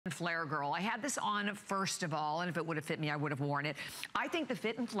Flare girl. I had this on first of all, and if it would have fit me, I would have worn it. I think the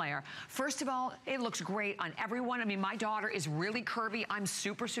Fit and Flare, first of all, it looks great on everyone. I mean, my daughter is really curvy. I'm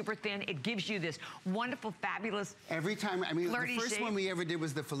super, super thin. It gives you this wonderful, fabulous, every time, I mean, the first shape. one we ever did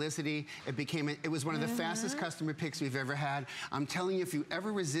was the Felicity. It was one of the fastest customer picks we've ever had. I'm telling you, if you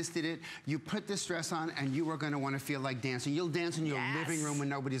ever resisted it, you put this dress on and you are going to want to feel like dancing. You'll dance in your living room when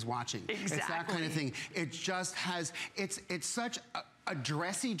nobody's watching. Exactly. It's that kind of thing. It just has, it's such a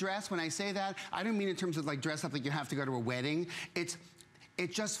dressy dress. When I say that, I don't mean in terms of like dress up like you have to go to a wedding. It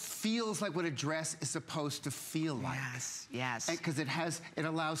just feels like what a dress is supposed to feel like. Yes, yes. Because it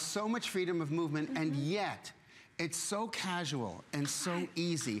allows so much freedom of movement, and yet it's so casual and so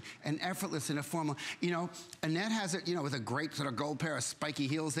easy and effortless and a formal. You know, Annette has it, you know, with a great sort of gold pair of spiky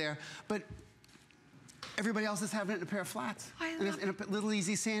heels there, but everybody else is having it in a pair of flats and a little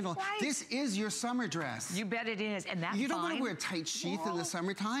easy sandal. Right. This is your summer dress. You bet it is, and that's You don't want to wear a tight sheath in the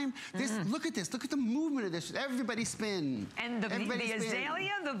summertime. Look at this. Look at the movement of this. Everybody spin. And the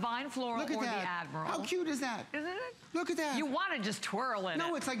azalea, the vine floral, or the admiral. How cute is that? Isn't it? Look at that. You want to just twirl in it.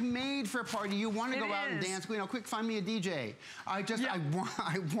 No, it's like made for a party. You want to go out and dance. You know, quick, find me a DJ. I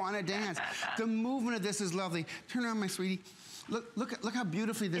want to dance. The movement of this is lovely. Turn around, my sweetie. Look how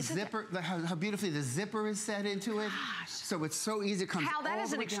beautifully the zipper, how beautifully the zipper is set into it. Gosh. So it's so easy. It comes Hal, that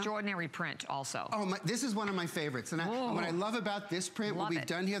is an down. Extraordinary print also. Oh, this is one of my favorites. And what I love about this print, what we've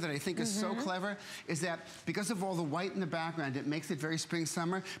done here that I think is so clever, is that because of all the white in the background, it makes it very spring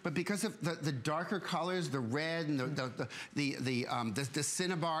summer. But because of the darker colors, the red and the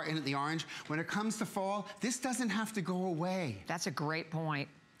cinnabar in it, the orange, when it comes to fall, this doesn't have to go away. That's a great point.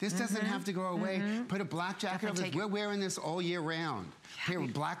 This doesn't have to go away. Put a black jacket over this. We're wearing this all year round. Here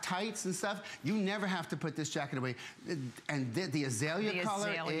with black tights and stuff. You never have to put this jacket away. And the azalea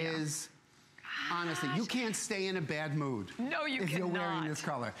color is, honestly, you can't stay in a bad mood. No, you cannot. If you're wearing this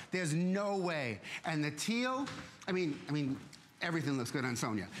color. There's no way. And the teal, I mean, everything looks good on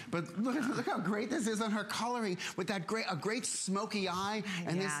Sonia. But look how great this is on her coloring with that great smoky eye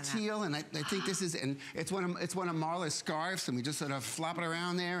and this teal. And I think this is, and it's one of Marla's scarves, and we just sort of flop it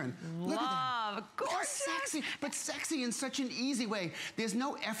around there. And look at that. Gorgeous. Sexy, but sexy in such an easy way. There's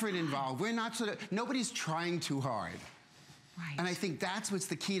no effort involved. We're not nobody's trying too hard. Right. And I think that's what's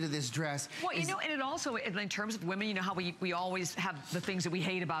the key to this dress. Well, you know, and it also, in terms of women, you know how we always have the things that we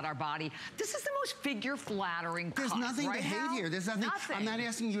hate about our body. This is the most figure flattering There's nothing to hate here. There's nothing. I'm not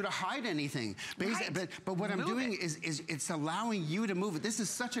asking you to hide anything. But what I'm doing is it's allowing you to move it. This is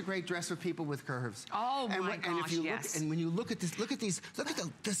such a great dress for people with curves. Oh my gosh, and if you look, and when you look at this, look at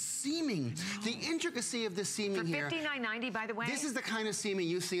the seaming, the intricacy of the seaming here. For $59.90, by the way. This is the kind of seaming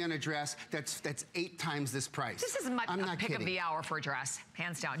you see on a dress that's 8 times this price. This is I'm not kidding. Of the hour for a dress,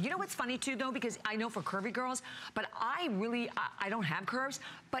 hands down. You know what's funny too, though, because I know for curvy girls, but I don't have curves,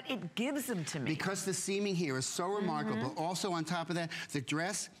 but it gives them to me. Because the seaming here is so remarkable. Also on top of that, the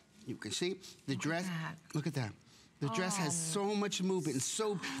dress, you can see, the dress, look at that. The dress has so much movement, and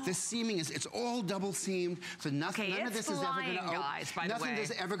so the seaming it's all double seamed, so none of this is ever going to open. Nothing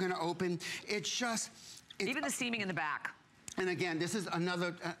is ever going to open. It's just even the seaming in the back. And again, this is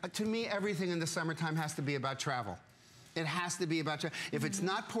another. To me, everything in the summertime has to be about travel. It has to be about, if it's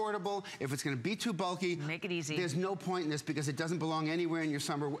not portable, if it's going to be too bulky, make it easy. There's no point in this because it doesn't belong anywhere in your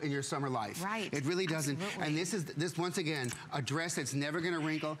summer life. Right. It really doesn't. Absolutely. And this once again, a dress that's never going to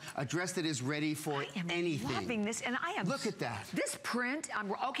wrinkle, a dress that is ready for anything. I'm loving this, and I am. Look at that. This print.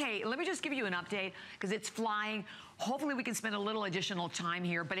 Okay, let me just give you an update because it's flying. Hopefully we can spend a little additional time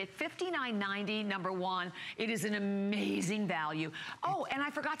here, but at $59.90, number one, it is an amazing value. Oh, and I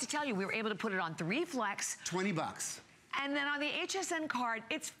forgot to tell you, we were able to put it on 3 flex. 20 bucks. And then on the HSN card,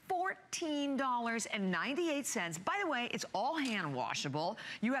 it's $14.98. By the way, it's all hand washable.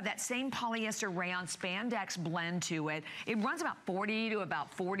 You have that same polyester rayon spandex blend to it. It runs about 40 to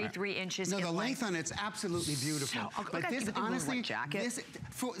about 43 inches. No, the length on it's absolutely beautiful. But this, honestly, this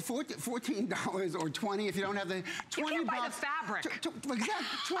 $14 or $20 if you don't have the 20 you can't bucks. Buy the fabric. Exactly,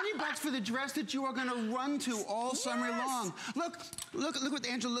 20 bucks for the dress that you are going to run to all summer long. Look with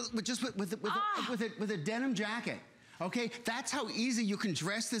Angela, just with a denim jacket. Okay, that's how easy you can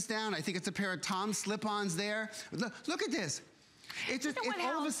dress this down. I think it's a pair of Tom slip-ons there. Look at this. It's just,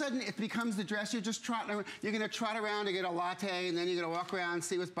 all of a sudden it becomes the dress you're just trotting around. You're gonna trot around to get a latte, and then you're gonna walk around and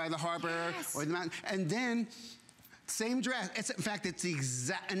see what's by the harbor or the mountain. And then Same dress. In fact, it's the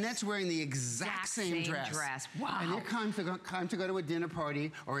exact, Annette's wearing the exact same dress. Wow. And it comes to go to a dinner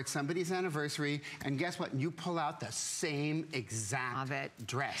party or it's somebody's anniversary, and guess what? You pull out the same exact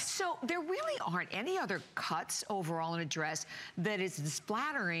dress. So there really aren't any other cuts overall in a dress that is this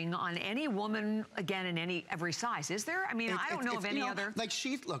flattering on any woman, again, in every size. Is there? I mean, I don't know of any other. Like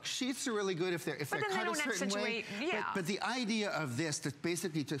sheaths are really good if they're cut a certain way. Yeah. But the idea of this, that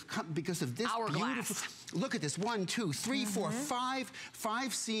basically to come, because of this beautiful, look at this, 1, 2, 3, 4,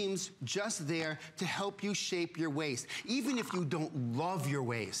 5 seams just there to help you shape your waist. Even if you don't love your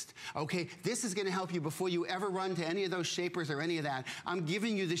waist, okay? This is gonna help you before you ever run to any of those shapers or any of that. I'm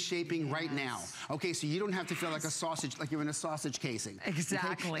giving you the shaping right now, okay? So you don't have to feel like a sausage, like you're in a sausage casing.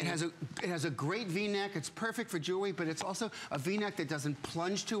 Exactly. Okay? It has a great V-neck. It's perfect for jewelry, but it's also a V-neck that doesn't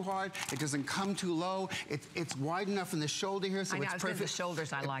plunge too hard. It doesn't come too low. It's wide enough in the shoulder here, so it's perfect. The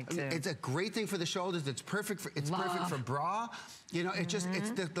shoulders I like too. It's a great thing for the shoulders. It's perfect for perfect for bra. You know, it just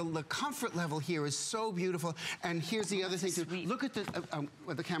it's the comfort level here is so beautiful. And here's the other thing too. Look at the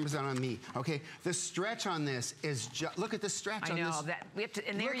the camera's on me. Okay, the stretch on this is just look at the stretch on this. I know that we have to.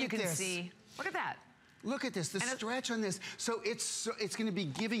 And there you can see. Look at that. Look at this, the stretch on this. So it's going to be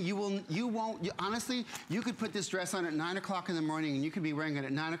giving, honestly, you could put this dress on at 9 o'clock in the morning and you could be wearing it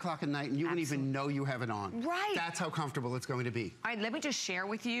at 9 o'clock at night and you wouldn't even know you have it on. Right. That's how comfortable it's going to be. All right, let me just share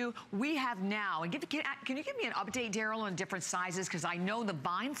with you. We have now, and can you give me an update, Daryl, on different sizes? Because I know the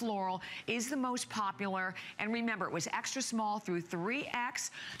Vine Floral is the most popular. And remember, it was extra small through 3X.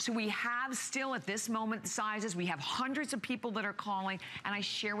 So we have still at this moment the sizes. We have hundreds of people that are calling. And I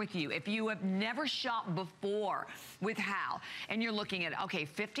share with you, if you have never shopped before with Hal, and you're looking at, okay,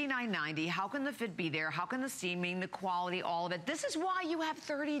 $59.90, how can the fit be there? How can the seaming, the quality, all of it? This is why you have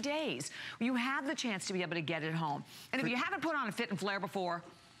 30 days. You have the chance to be able to get it home. And if you haven't put on a Fit and Flare before,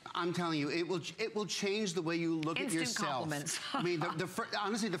 I'm telling you, it will change the way you look at yourself. Instant compliments. I mean,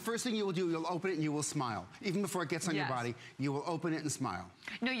 honestly, the first thing you will do, you'll open it and you will smile. Even before it gets on your body, you will open it and smile.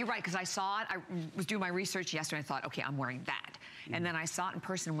 No, you're right, because I saw it. I was doing my research yesterday and I thought, okay, I'm wearing that. And then I saw it in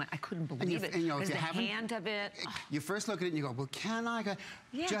person and went, I couldn't believe it. Because the hand of it. You first look at it and you go, well, can I?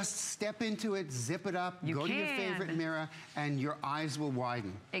 Just step into it, zip it up, go to your favorite mirror, and your eyes will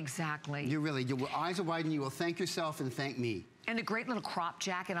widen. Exactly. Your eyes will widen, you will thank yourself and thank me. And the great little crop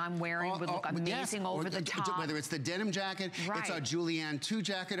jacket I'm wearing would look amazing over the top. Whether it's the denim jacket, it's our Julianne 2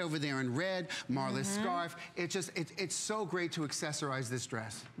 jacket over there in red, Marla's scarf. It's so great to accessorize this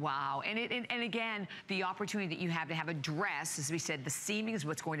dress. Wow, and again, the opportunity that you have to have a dress, as we said, the seaming is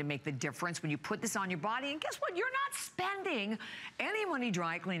what's going to make the difference when you put this on your body. And guess what? You're not spending any money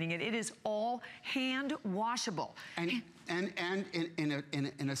dry cleaning it. It is all hand washable. And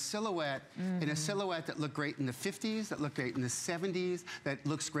in a silhouette, that looked great in the 50s, that looked great in the 70s, that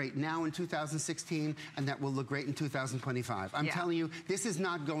looks great now in 2016, and that will look great in 2025. I'm telling you, this is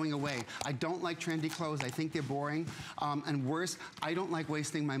not going away. I don't like trendy clothes. I think they're boring. And worse, I don't like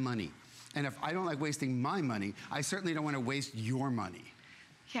wasting my money. And if I don't like wasting my money, I certainly don't want to waste your money.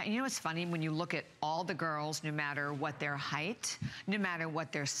 Yeah, you know what's funny? When you look at all the girls, no matter what their height, no matter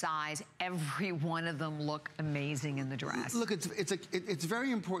what their size, every one of them look amazing in the dress. Look, it's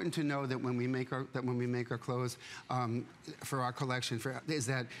very important to know that when we make our clothes for our collection, is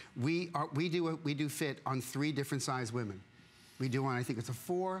that we do fit on 3 different size women. We do on, I think it's a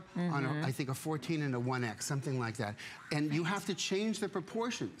 4, on I think a 14 and a 1X, something like that. And you have to change the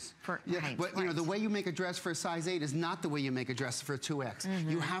proportions. But you know, the way you make a dress for a size 8 is not the way you make a dress for a 2X.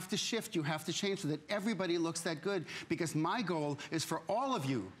 You have to shift, you have to change so that everybody looks that good. Because my goal is for all of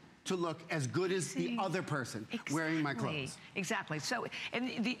you to look as good as the other person wearing my clothes. Exactly. So, and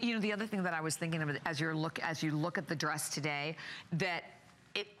the other thing that I was thinking of as you look at the dress today, that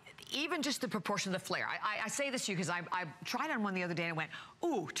even just the proportion of the flare. I say this to you because I tried on one the other day and I went,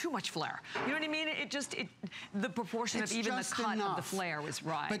 ooh, too much flare. You know what I mean? The proportion of even the cut of the flare was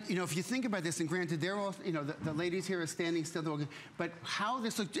right. But you know, if you think about this, and granted, they're all, you know, the ladies here are standing still, but how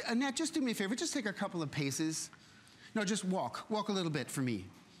this looked, Annette, just do me a favor, just take a couple of paces. No, just walk a little bit for me.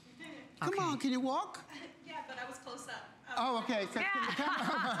 Come on, can you walk? Yeah, but I was close up. Oh, okay.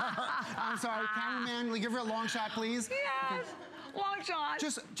 I'm sorry, cameraman, give her a long shot, please. Yes. Long shot.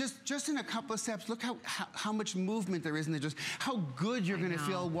 Just in a couple of steps, look how much movement there is in the dress, how good you're going to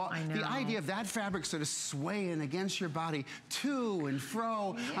feel. The idea of that fabric sort of swaying against your body to and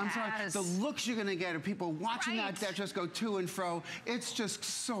fro. Yes. I'm sorry, the looks you're going to get of people watching that dress go to and fro. It's just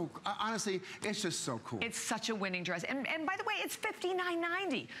so, honestly, it's just so cool. It's such a winning dress. And by the way, it's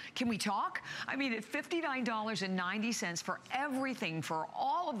 $59.90. Can we talk? I mean, at $59.90 for everything, for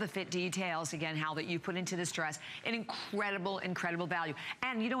all of the fit details, again, Hal, that you put into this dress. An incredible, incredible value.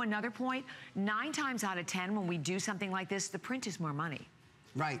 And you know, another point, 9 times out of 10, when we do something like this, the print is more money.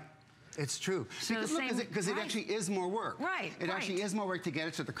 Right. It's true. So Because it actually is more work. Right. It actually is more work to get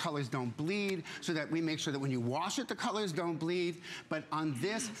it so the colors don't bleed, so that we make sure that when you wash it, the colors don't bleed. But on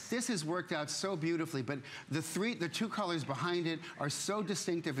this has worked out so beautifully. But the 2 colors behind it are so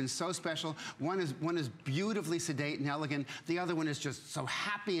distinctive and so special. One is beautifully sedate and elegant. The other one is just so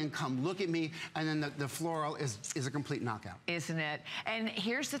happy and come look at me. And then the floral is a complete knockout. Isn't it? And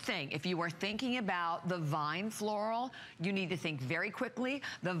here's the thing. If you are thinking about the vine floral, you need to think very quickly.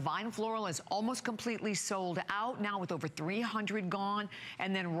 The vine floral is almost completely sold out now with over 300 gone.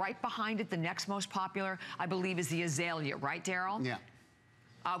 And then right behind it, the next most popular, I believe, is the azalea, right, Daryl? Yeah.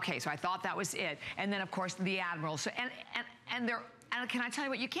 Okay, so I thought that was it. And then, of course, the admiral. So, and they're... And can I tell you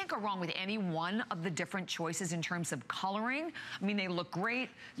what, you can't go wrong with any one of the different choices in terms of coloring. I mean, they look great.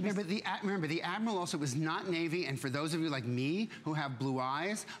 Remember, the Admiral also was not navy, and for those of you like me who have blue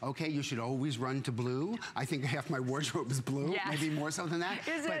eyes, okay, you should always run to blue. I think half my wardrobe is blue, yes. maybe more so than that.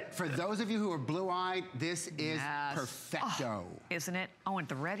 Is but it? For those of you who are blue-eyed, this is perfecto. Oh, isn't it? Oh, and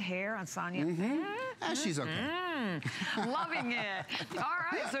the red hair on Sonia. She's okay. Loving it. All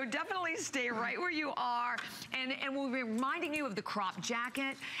right, so definitely stay right where you are. And we'll be reminding you of the crop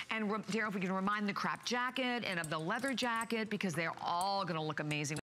jacket. And Daryl, if we can remind the crop jacket and of the leather jacket, because they're all going to look amazing.